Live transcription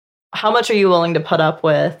how much are you willing to put up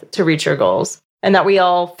with to reach your goals? And that we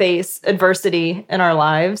all face adversity in our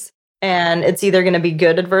lives. And it's either going to be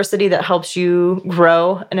good adversity that helps you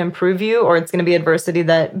grow and improve you, or it's going to be adversity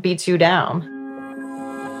that beats you down.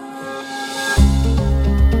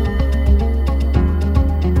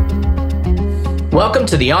 Welcome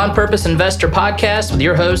to the On Purpose Investor Podcast with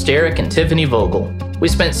your host, Eric and Tiffany Vogel. We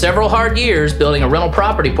spent several hard years building a rental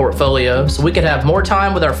property portfolio so we could have more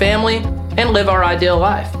time with our family and live our ideal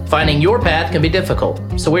life. Finding your path can be difficult,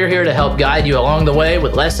 so we're here to help guide you along the way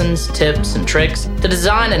with lessons, tips, and tricks to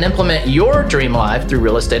design and implement your dream life through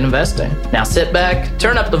real estate investing. Now sit back,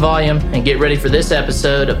 turn up the volume, and get ready for this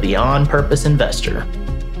episode of the On Purpose Investor.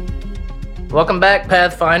 Welcome back,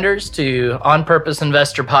 Pathfinders, to On Purpose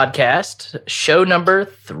Investor Podcast, show number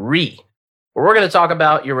 3, where we're going to talk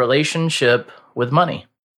about your relationship with money.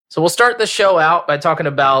 So we'll start the show out by talking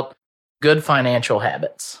about good financial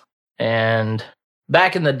habits. And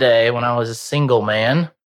back in the day when I was a single man,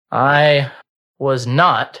 I was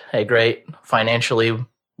not a great financially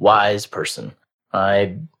wise person.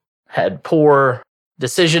 I had poor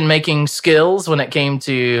decision-making skills when it came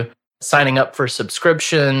to signing up for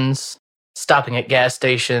subscriptions, stopping at gas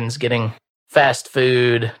stations, getting fast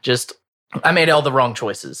food. I made all the wrong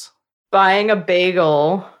choices. Buying a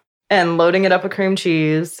bagel and loading it up with cream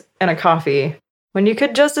cheese and a coffee, when you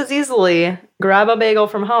could just as easily grab a bagel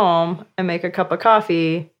from home and make a cup of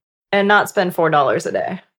coffee and not spend $4 a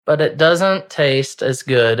day. But it doesn't taste as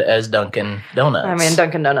good as Dunkin' Donuts. I mean,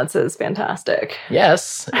 Dunkin' Donuts is fantastic.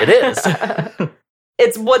 Yes, it is.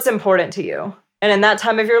 It's what's important to you. And in that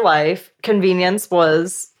time of your life, convenience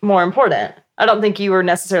was more important. I don't think you were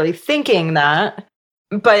necessarily thinking that,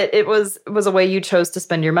 but it was a way you chose to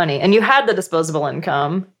spend your money. And you had the disposable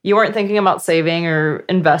income. You weren't thinking about saving or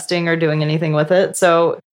investing or doing anything with it.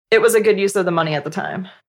 So it was a good use of the money at the time.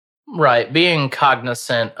 Right. Being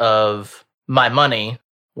cognizant of my money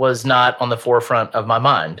was not on the forefront of my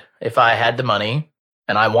mind. If I had the money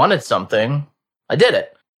and I wanted something, I did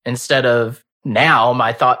it. Instead of now,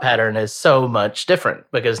 my thought pattern is so much different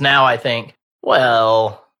because now I think,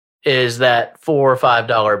 well, is that $4 or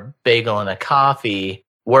 $5 bagel and a coffee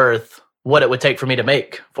worth what it would take for me to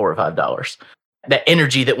make $4 or $5? That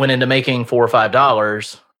energy that went into making $4 or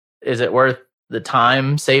 $5, is it worth the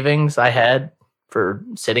time savings I had for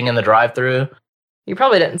sitting in the drive-thru? You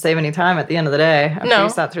probably didn't save any time at the end of the day after you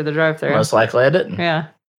sat through the drive-thru. Most likely I didn't. Yeah.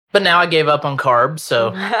 But now I gave up on carbs,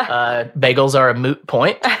 so bagels are a moot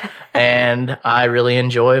point, and I really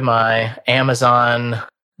enjoy my Amazon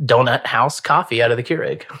Donut House coffee out of the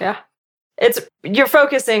Keurig. Yeah. You're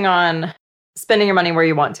focusing on spending your money where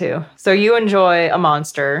you want to. So you enjoy a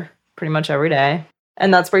Monster pretty much every day,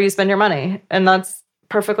 and that's where you spend your money, and that's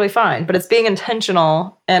perfectly fine. But it's being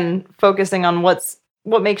intentional and focusing on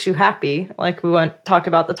what makes you happy, like we talk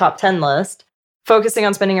about the top 10 list, focusing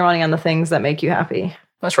on spending your money on the things that make you happy.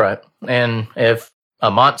 That's right. And if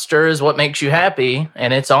a Monster is what makes you happy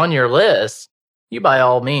and it's on your list, you by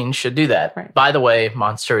all means should do that. Right. By the way,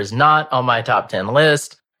 Monster is not on my top 10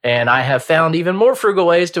 list. And I have found even more frugal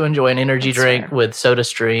ways to enjoy an energy drink with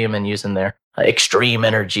SodaStream and using their extreme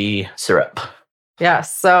energy syrup.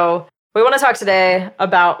 Yes. So we want to talk today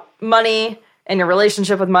about money and your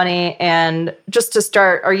relationship with money. And just to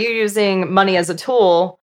start, are you using money as a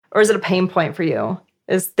tool or is it a pain point for you?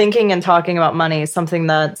 Is thinking and talking about money something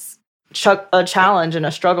that's a challenge and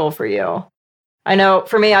a struggle for you? I know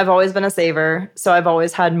for me, I've always been a saver, so I've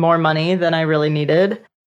always had more money than I really needed.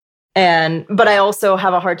 But I also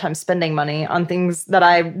have a hard time spending money on things that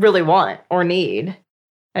I really want or need.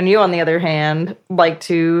 And you, on the other hand, like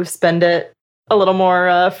to spend it a little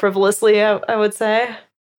more frivolously, I would say.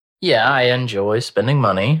 Yeah, I enjoy spending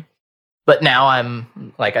money. But now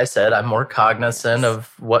like I said, I'm more cognizant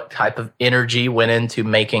of what type of energy went into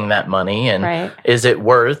making that money and is it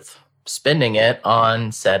worth spending it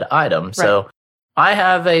on said item. Right. So I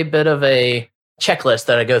have a bit of a checklist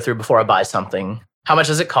that I go through before I buy something. How much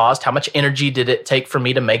does it cost? How much energy did it take for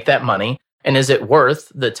me to make that money? And is it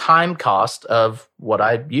worth the time cost of what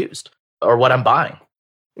I used or what I'm buying?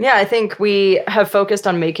 Yeah, I think we have focused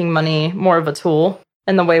on making money more of a tool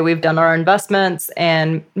in the way we've done our investments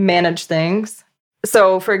and manage things.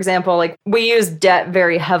 So, for example, like we use debt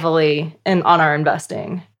very heavily on our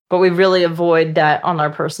investing, but we really avoid debt on our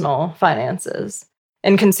personal finances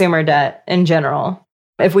and consumer debt in general.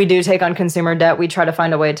 If we do take on consumer debt, we try to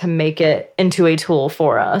find a way to make it into a tool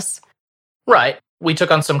for us. Right. We took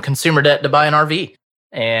on some consumer debt to buy an RV,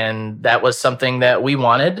 and that was something that we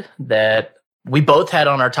wanted, that we both had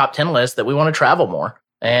on our top 10 list, that we want to travel more.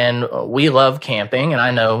 And we love camping, and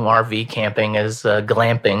I know RV camping is a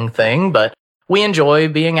glamping thing, but we enjoy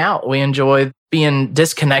being out. We enjoy being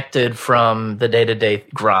disconnected from the day-to-day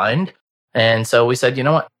grind. And so we said, you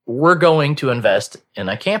know what? We're going to invest in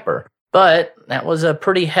a camper. But that was a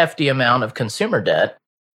pretty hefty amount of consumer debt.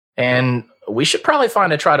 And we should probably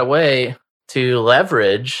try a way to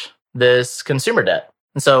leverage this consumer debt.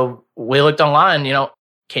 And so we looked online,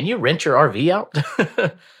 can you rent your RV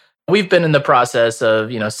out? We've been in the process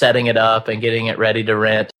of, setting it up and getting it ready to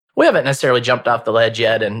rent. We haven't necessarily jumped off the ledge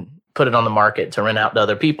yet and put it on the market to rent out to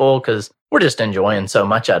other people because we're just enjoying so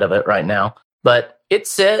much out of it right now. But it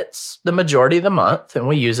sits the majority of the month and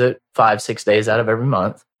we use it 5-6 days out of every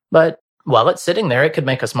month. But while it's sitting there, it could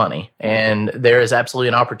make us money. And there is absolutely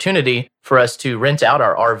an opportunity for us to rent out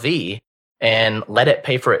our RV and let it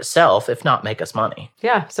pay for itself, if not make us money.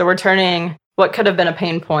 Yeah. So we're turning what could have been a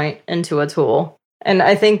pain point into a tool. And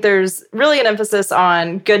I think there's really an emphasis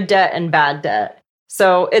on good debt and bad debt.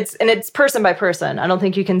 So it's person by person. I don't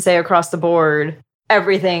think you can say across the board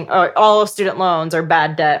everything, or all student loans are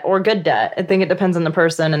bad debt or good debt. I think it depends on the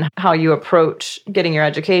person and how you approach getting your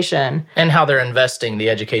education. And how they're investing the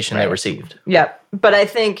education they received. Yep. But I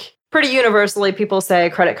think pretty universally people say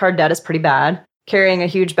credit card debt is pretty bad. Carrying a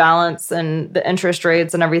huge balance and the interest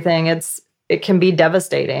rates and everything, it can be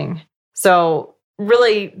devastating. So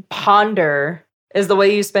really ponder, is the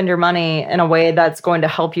way you spend your money in a way that's going to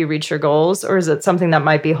help you reach your goals, or is it something that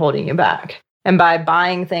might be holding you back? And by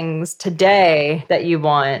buying things today that you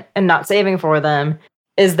want and not saving for them,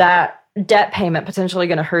 is that debt payment potentially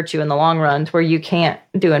going to hurt you in the long run to where you can't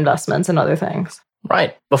do investments and other things?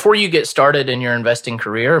 Right. Before you get started in your investing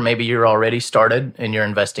career, or maybe you're already started in your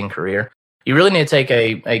investing career, you really need to take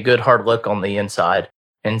a good hard look on the inside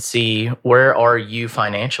and see, where are you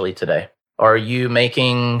financially today? Are you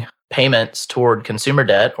making payments toward consumer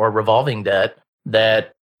debt or revolving debt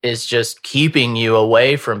that is just keeping you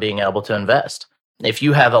away from being able to invest? If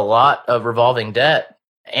you have a lot of revolving debt,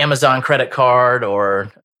 Amazon credit card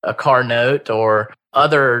or a car note or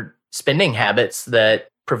other spending habits that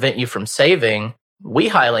prevent you from saving, we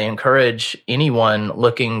highly encourage anyone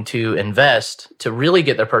looking to invest to really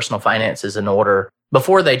get their personal finances in order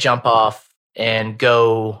before they jump off and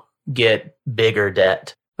go get bigger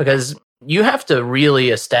debt. Because you have to really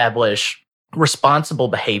establish responsible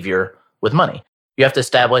behavior with money. You have to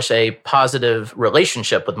establish a positive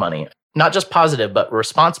relationship with money. Not just positive, but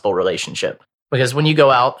responsible relationship. Because when you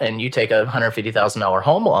go out and you take a $150,000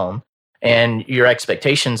 home loan, and your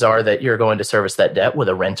expectations are that you're going to service that debt with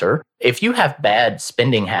a renter, if you have bad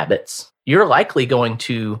spending habits, you're likely going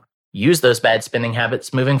to use those bad spending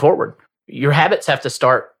habits moving forward. Your habits have to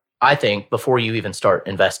start, I think, before you even start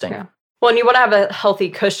investing. Yeah. Well, and you want to have a healthy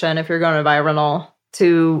cushion if you're going to buy a rental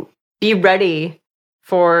to be ready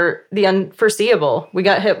for the unforeseeable. We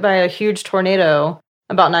got hit by a huge tornado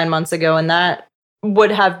about 9 months ago, and that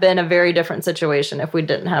would have been a very different situation if we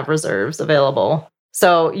didn't have reserves available.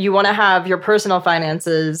 So you want to have your personal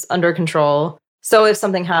finances under control. So if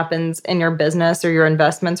something happens in your business or your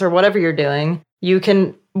investments or whatever you're doing, you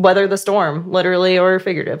can weather the storm, literally or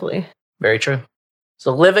figuratively. Very true.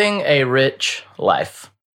 So living a rich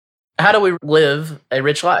life. How do we live a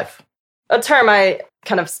rich life? A term I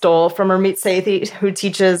kind of stole from Ramit Sethi, who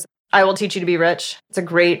teaches I Will Teach You to Be Rich. It's a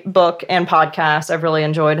great book and podcast. I've really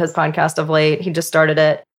enjoyed his podcast of late. He just started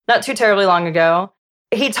it not too terribly long ago.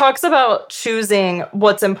 He talks about choosing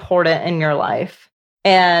what's important in your life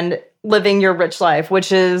and living your rich life,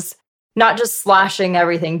 which is not just slashing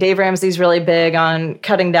everything. Dave Ramsey's really big on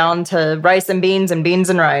cutting down to rice and beans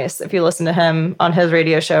and rice. If you listen to him on his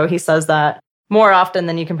radio show, he says that more often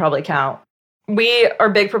than you can probably count. We are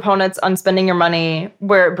big proponents on spending your money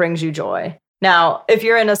where it brings you joy. Now, if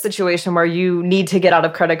you're in a situation where you need to get out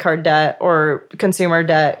of credit card debt or consumer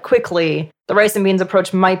debt quickly, the rice and beans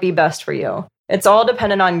approach might be best for you. It's all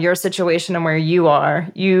dependent on your situation and where you are.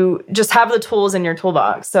 You just have the tools in your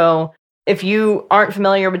toolbox. So if you aren't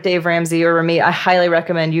familiar with Dave Ramsey or Ramit, I highly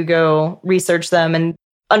recommend you go research them and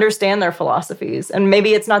understand their philosophies. And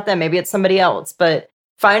maybe it's not them, maybe it's somebody else, but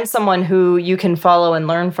find someone who you can follow and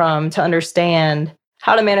learn from to understand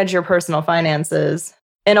how to manage your personal finances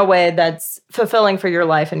in a way that's fulfilling for your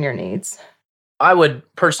life and your needs. I would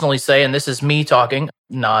personally say, and this is me talking,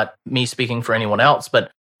 not me speaking for anyone else,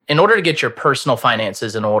 but in order to get your personal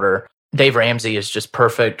finances in order, Dave Ramsey is just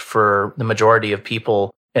perfect for the majority of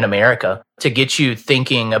people in America to get you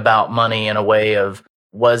thinking about money in a way of,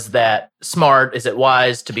 was that smart? Is it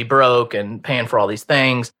wise to be broke and paying for all these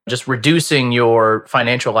things? Just reducing your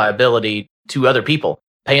financial liability to other people.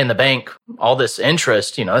 Paying the bank all this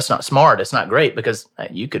interest, that's not smart. It's not great because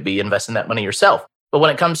you could be investing that money yourself. But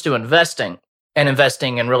when it comes to investing and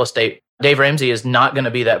investing in real estate, Dave Ramsey is not going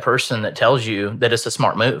to be that person that tells you that it's a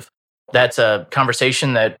smart move. That's a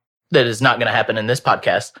conversation that is not going to happen in this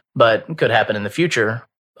podcast, but could happen in the future,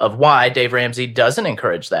 of why Dave Ramsey doesn't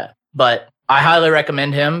encourage that. But I highly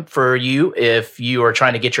recommend him for you if you are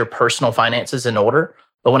trying to get your personal finances in order.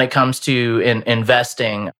 But when it comes to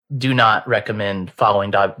investing, do not recommend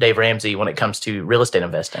following Dave Ramsey when it comes to real estate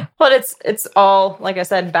investing. But it's all, like I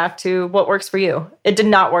said, back to what works for you. It did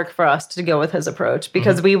not work for us to go with his approach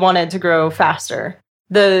because we wanted to grow faster.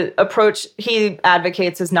 The approach he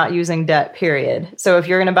advocates is not using debt, period. So if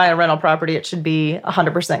you're going to buy a rental property, it should be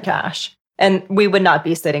 100% cash. And we would not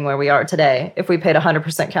be sitting where we are today if we paid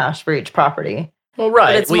 100% cash for each property. Well,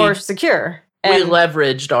 right. But it's more secure. We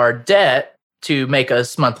leveraged our debt to make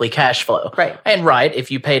us monthly cash flow. Right. And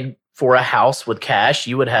if you paid for a house with cash,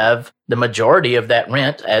 you would have the majority of that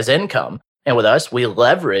rent as income. And with us, we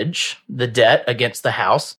leverage the debt against the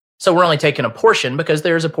house. So we're only taking a portion because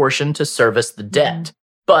there's a portion to service the debt. Mm-hmm.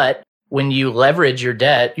 But when you leverage your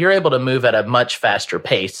debt, you're able to move at a much faster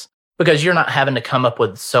pace because you're not having to come up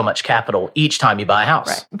with so much capital each time you buy a house.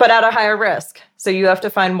 Right. But at a higher risk. So you have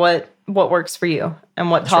to find what works for you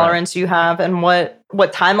and what tolerance you have and what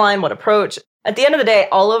timeline, what approach. At the end of the day,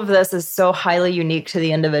 all of this is so highly unique to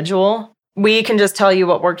the individual. We can just tell you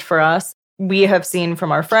what worked for us. We have seen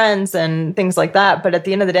from our friends and things like that. But at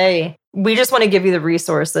the end of the day, we just want to give you the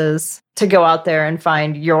resources to go out there and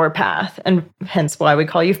find your path. And hence why we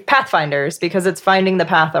call you Pathfinders, because it's finding the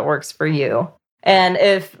path that works for you. And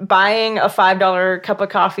if buying a $5 cup of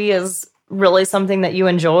coffee is really something that you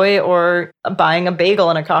enjoy, or buying a bagel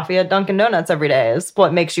and a coffee at Dunkin' Donuts every day is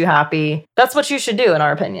what makes you happy, that's what you should do, in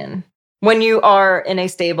our opinion, when you are in a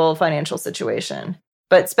stable financial situation.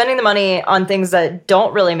 But spending the money on things that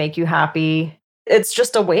don't really make you happy, it's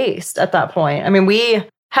just a waste at that point. I mean, we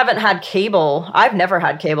haven't had cable. I've never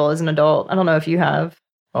had cable as an adult. I don't know if you have.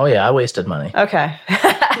 Oh, yeah, I wasted money. Okay.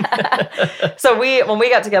 So when we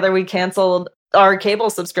got together, we canceled our cable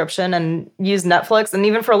subscription and used Netflix. And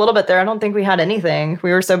even for a little bit there, I don't think we had anything.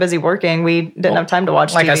 We were so busy working, we didn't have time to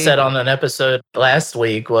watch like TV. I said on an episode last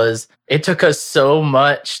week, it took us so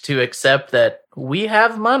much to accept that we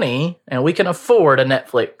have money and we can afford a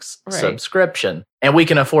Netflix subscription. And we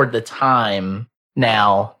can afford the time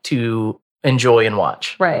now to enjoy and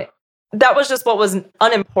watch. Right. That was just what was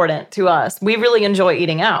unimportant to us. We really enjoy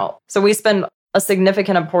eating out. So we spend a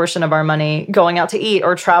significant portion of our money going out to eat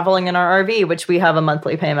or traveling in our RV, which we have a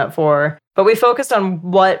monthly payment for. But we focused on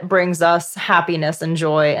what brings us happiness and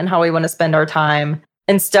joy and how we want to spend our time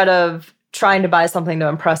instead of trying to buy something to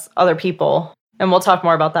impress other people. And we'll talk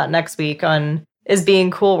more about that next week on, is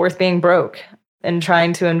being cool worth being broke, and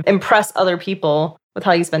trying to impress other people with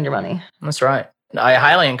how you spend your money. That's right. I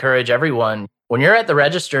highly encourage everyone, when you're at the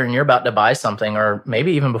register and you're about to buy something, or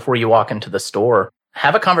maybe even before you walk into the store,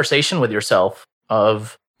 have a conversation with yourself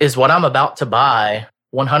of, is what I'm about to buy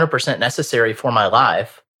 100% necessary for my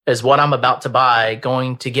life? Is what I'm about to buy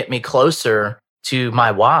going to get me closer to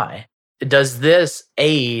my why? Does this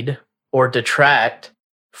aid or detract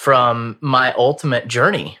from my ultimate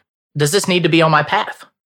journey? Does this need to be on my path?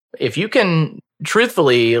 If you can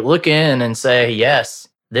truthfully look in and say, yes,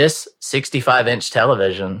 this 65-inch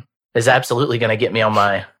television is absolutely going to get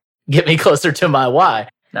me closer to my why.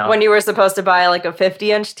 Now, when you were supposed to buy like a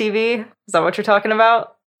 50-inch TV? Is that what you're talking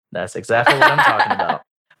about? That's exactly what I'm talking about.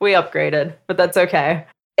 We upgraded, but that's okay.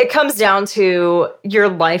 It comes down to your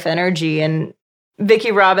life energy. And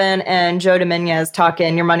Vicki Robin and Joe Dominguez talk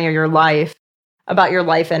in Your Money or Your Life about your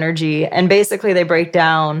life energy. And basically they break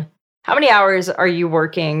down, how many hours are you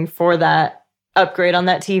working for that upgrade on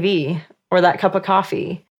that TV or that cup of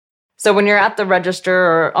coffee? So when you're at the register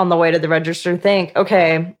or on the way to the register, think,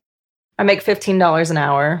 okay, I make $15 an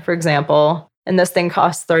hour, for example, and this thing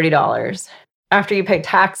costs $30. After you pay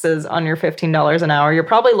taxes on your $15 an hour, you're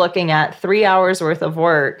probably looking at 3 hours worth of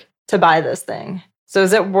work to buy this thing. So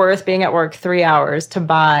is it worth being at work 3 hours to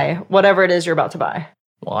buy whatever it is you're about to buy?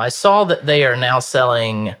 Well, I saw that they are now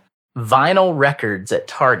selling vinyl records at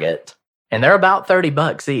Target, and they're about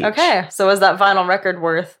 $30 each. Okay, so is that vinyl record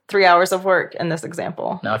worth 3 hours of work in this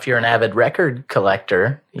example? Now, if you're an avid record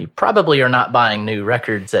collector, you probably are not buying new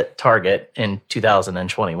records at Target in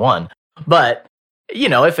 2021. But,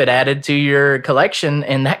 if it added to your collection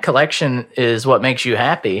and that collection is what makes you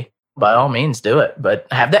happy, by all means do it. But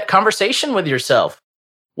have that conversation with yourself.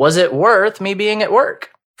 Was it worth me being at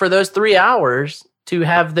work for those 3 hours to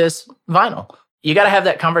have this vinyl? You got to have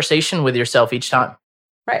that conversation with yourself each time.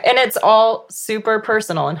 Right. And it's all super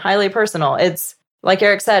personal and highly personal. It's like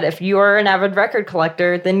Eric said, if you are an avid record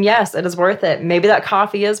collector, then yes, it is worth it. Maybe that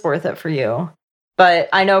coffee is worth it for you. But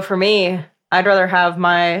I know for me, I'd rather have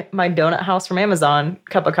my donut house from Amazon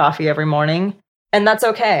cup of coffee every morning. And that's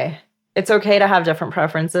okay. It's okay to have different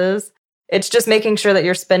preferences. It's just making sure that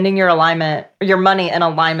you're spending your money in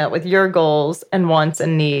alignment with your goals and wants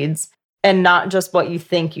and needs, and not just what you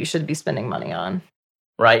think you should be spending money on.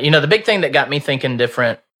 Right. The big thing that got me thinking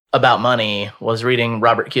different about money was reading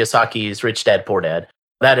Robert Kiyosaki's Rich Dad, Poor Dad.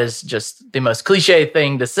 That is just the most cliche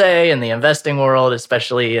thing to say in the investing world,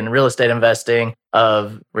 especially in real estate investing,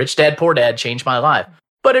 of Rich Dad, Poor Dad changed my life.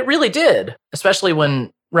 But it really did, especially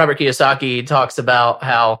when Robert Kiyosaki talks about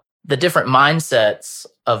how the different mindsets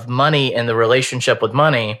of money and the relationship with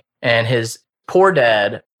money, and his poor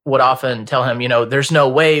dad would often tell him, there's no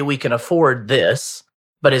way we can afford this.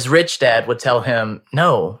 But his rich dad would tell him,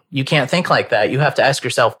 no, you can't think like that. You have to ask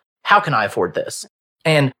yourself, how can I afford this?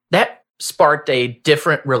 And that sparked a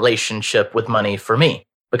different relationship with money for me,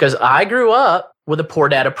 because I grew up with a poor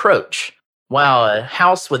dad approach. Wow, a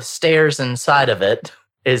house with stairs inside of it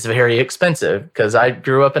is very expensive, because I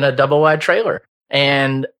grew up in a double wide trailer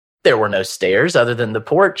and there were no stairs other than the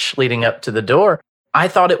porch leading up to the door. I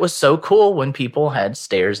thought it was so cool when people had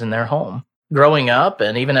stairs in their home. Growing up,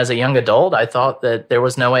 and even as a young adult, I thought that there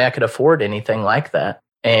was no way I could afford anything like that.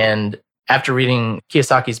 And after reading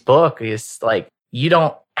Kiyosaki's book, it's like, you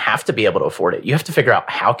don't have to be able to afford it. You have to figure out,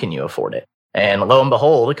 how can you afford it? And lo and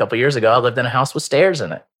behold, a couple years ago, I lived in a house with stairs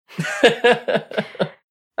in it.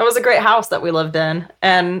 It was a great house that we lived in.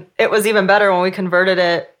 And it was even better when we converted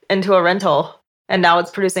it into a rental. And now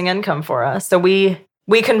it's producing income for us. So we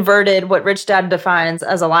converted what Rich Dad defines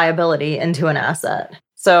as a liability into an asset.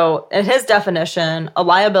 So in his definition, a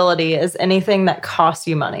liability is anything that costs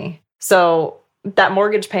you money. So that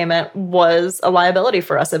mortgage payment was a liability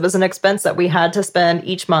for us. It was an expense that we had to spend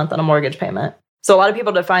each month on a mortgage payment. So a lot of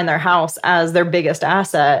people define their house as their biggest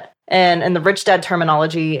asset. And in the Rich Dad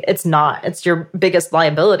terminology, it's not. It's your biggest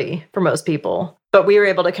liability for most people. But we were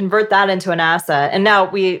able to convert that into an asset. And now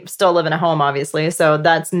we still live in a home, obviously. So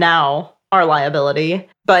that's now our liability.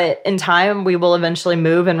 But in time, we will eventually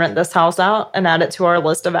move and rent this house out and add it to our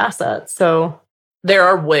list of assets. So there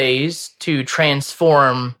are ways to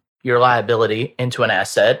transform your liability into an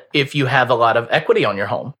asset if you have a lot of equity on your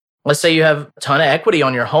home. Let's say you have a ton of equity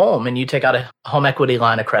on your home and you take out a home equity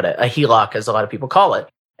line of credit, a HELOC, as a lot of people call it,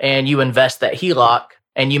 and you invest that HELOC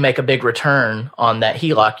and you make a big return on that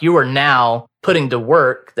HELOC. You are now putting to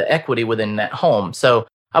work the equity within that home. So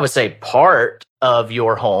I would say part of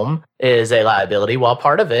your home is a liability, while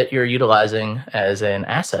part of it you're utilizing as an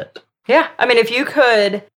asset. Yeah. I mean, if you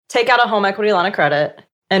could take out a home equity line of credit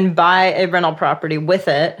and buy a rental property with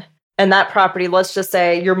it, and that property, let's just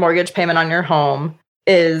say your mortgage payment on your home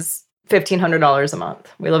is $1,500 a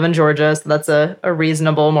month. We live in Georgia, so that's a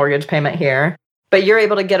reasonable mortgage payment here. But you're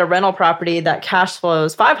able to get a rental property that cash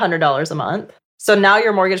flows $500 a month. So now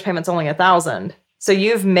your mortgage payment's only $1,000. So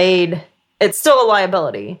it's still a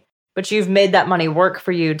liability, but you've made that money work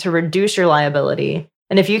for you to reduce your liability.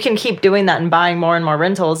 And if you can keep doing that and buying more and more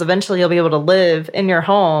rentals, eventually you'll be able to live in your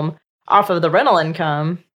home off of the rental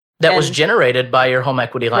income that was generated by your home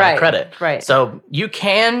equity line of credit. Right. So you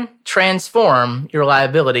can transform your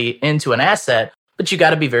liability into an asset, but you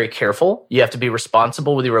got to be very careful. You have to be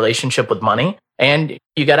responsible with your relationship with money, and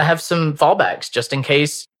you got to have some fallbacks just in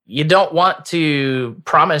case you don't want to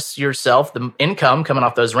promise yourself the income coming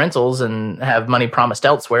off those rentals and have money promised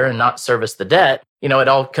elsewhere and not service the debt. It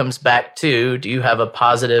all comes back to, do you have a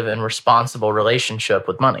positive and responsible relationship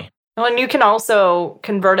with money? Well, and you can also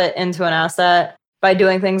convert it into an asset by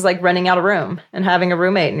doing things like renting out a room and having a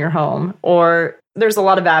roommate in your home. Or there's a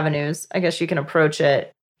lot of avenues, I guess you can approach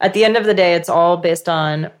it. At the end of the day, it's all based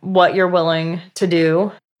on what you're willing to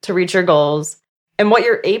do to reach your goals and what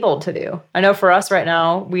you're able to do. I know for us right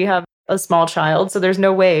now, we have a small child, so there's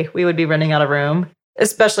no way we would be renting out a room,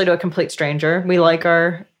 especially to a complete stranger. We like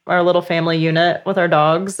our little family unit with our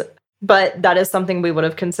dogs, but that is something we would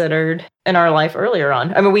have considered in our life earlier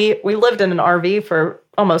on. I mean, we lived in an RV for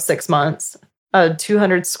almost 6 months. A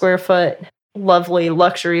 200 square foot, lovely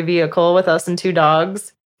luxury vehicle with us and 2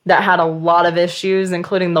 dogs that had a lot of issues,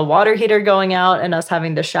 including the water heater going out and us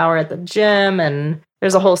having to shower at the gym. And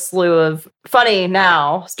there's a whole slew of funny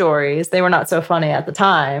now stories. They were not so funny at the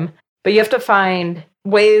time, but you have to find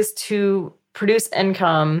ways to produce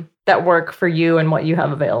income that work for you and what you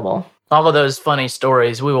have available. All of those funny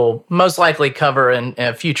stories we will most likely cover in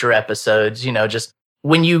future episodes, just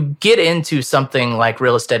when you get into something like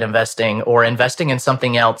real estate investing or investing in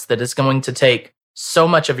something else that is going to take so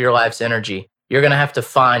much of your life's energy, you're going to have to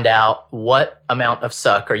find out what amount of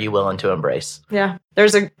suck are you willing to embrace. Yeah.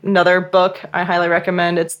 There's another book I highly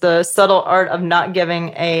recommend. It's The Subtle Art of Not Giving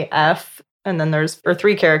a F. And then there's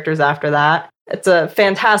 3 characters after that. It's a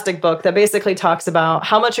fantastic book that basically talks about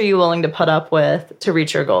how much are you willing to put up with to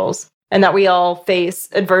reach your goals, and that we all face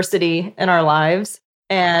adversity in our lives.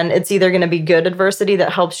 And it's either going to be good adversity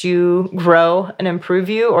that helps you grow and improve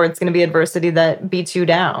you, or it's going to be adversity that beats you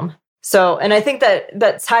down. So, and I think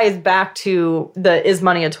that ties back to is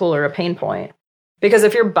money a tool or a pain point? Because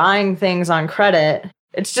if you're buying things on credit,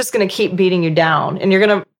 it's just going to keep beating you down. And you're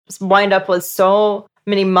going to wind up with so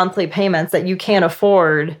many monthly payments that you can't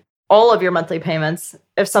afford all of your monthly payments.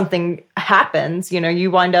 If something happens,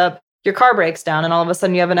 you wind up, your car breaks down and all of a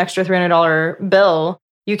sudden you have an extra $300 bill.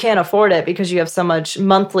 You can't afford it because you have so much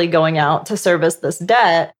monthly going out to service this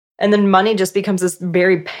debt. And then money just becomes this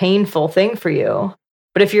very painful thing for you.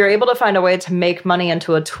 But if you're able to find a way to make money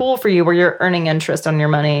into a tool for you where you're earning interest on your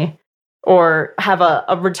money or have a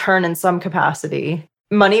return in some capacity,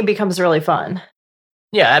 money becomes really fun.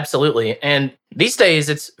 Yeah, absolutely. And these days,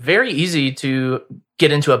 it's very easy to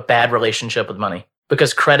get into a bad relationship with money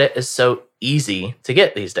because credit is so easy to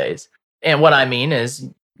get these days. And what I mean is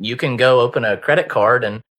you can go open a credit card,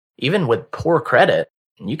 and even with poor credit,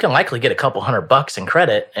 you can likely get a couple $100 in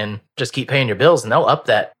credit and just keep paying your bills, and they'll up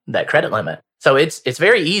that credit limit. So it's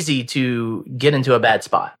very easy to get into a bad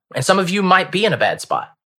spot. And some of you might be in a bad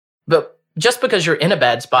spot. But just because you're in a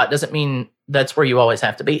bad spot doesn't mean that's where you always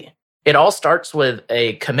have to be. It all starts with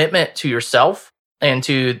a commitment to yourself and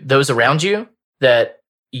to those around you that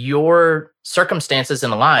your circumstances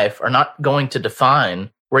in life are not going to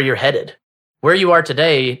define where you're headed. Where you are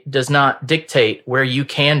today does not dictate where you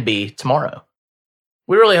can be tomorrow.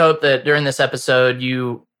 We really hope that during this episode,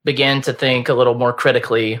 you begin to think a little more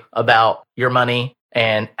critically about your money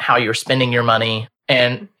and how you're spending your money.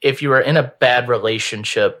 And if you are in a bad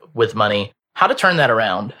relationship with money, how to turn that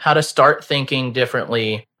around, how to start thinking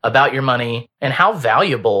differently about your money and how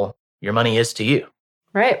valuable your money is to you.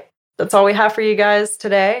 Right. That's all we have for you guys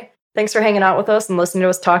today. Thanks for hanging out with us and listening to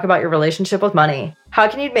us talk about your relationship with money. How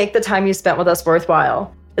can you make the time you spent with us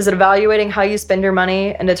worthwhile? Is it evaluating how you spend your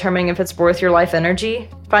money and determining if it's worth your life energy?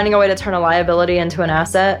 Finding a way to turn a liability into an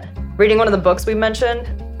asset? Reading one of the books we mentioned?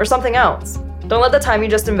 Or something else? Don't let the time you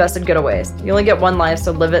just invested go to waste. You only get one life,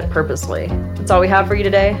 so live it purposely. That's all we have for you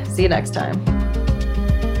today. See you next time.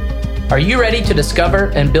 Are you ready to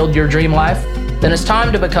discover and build your dream life? Then it's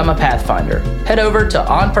time to become a Pathfinder. Head over to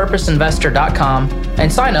onpurposeinvestor.com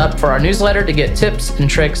and sign up for our newsletter to get tips and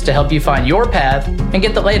tricks to help you find your path and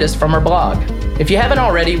get the latest from our blog. If you haven't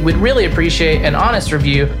already, we'd really appreciate an honest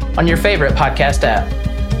review on your favorite podcast app.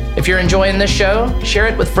 If you're enjoying this show, share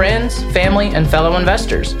it with friends, family, and fellow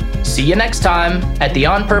investors. See you next time at the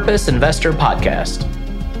On Purpose Investor Podcast.